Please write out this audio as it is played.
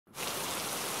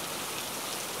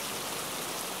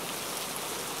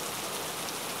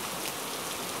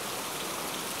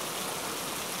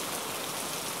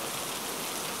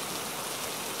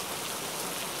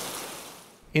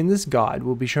In this guide,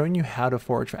 we'll be showing you how to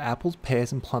forage for apples,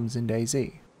 pears and plums in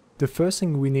DayZ. The first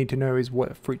thing we need to know is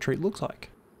what a fruit tree looks like.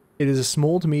 It is a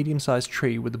small to medium sized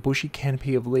tree with a bushy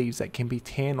canopy of leaves that can be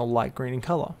tan or light green in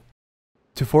colour.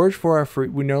 To forage for our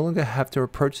fruit, we no longer have to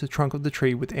approach the trunk of the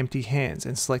tree with empty hands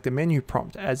and select a menu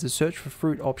prompt, as the search for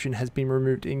fruit option has been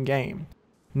removed in-game.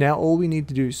 Now all we need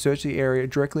to do is search the area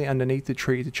directly underneath the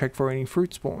tree to check for any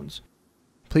fruit spawns.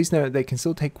 Please note they can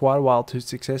still take quite a while to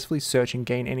successfully search and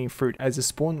gain any fruit, as the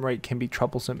spawn rate can be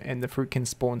troublesome and the fruit can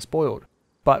spawn spoiled.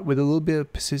 But with a little bit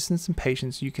of persistence and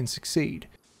patience you can succeed.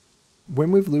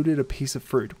 When we've looted a piece of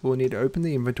fruit, we'll need to open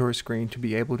the inventory screen to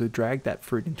be able to drag that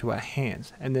fruit into our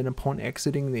hands, and then upon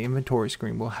exiting the inventory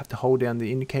screen we'll have to hold down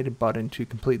the indicated button to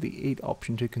complete the eat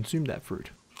option to consume that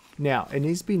fruit. Now, it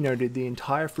needs to be noted the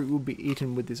entire fruit will be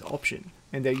eaten with this option,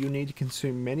 and that you'll need to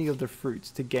consume many of the fruits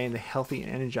to gain the healthy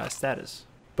and energized status.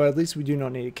 But at least we do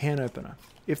not need a can opener.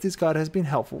 If this guide has been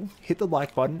helpful, hit the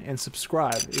like button and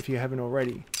subscribe if you haven't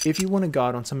already. If you want a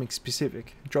guide on something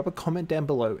specific, drop a comment down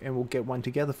below and we'll get one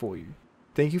together for you.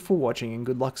 Thank you for watching and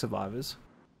good luck, survivors.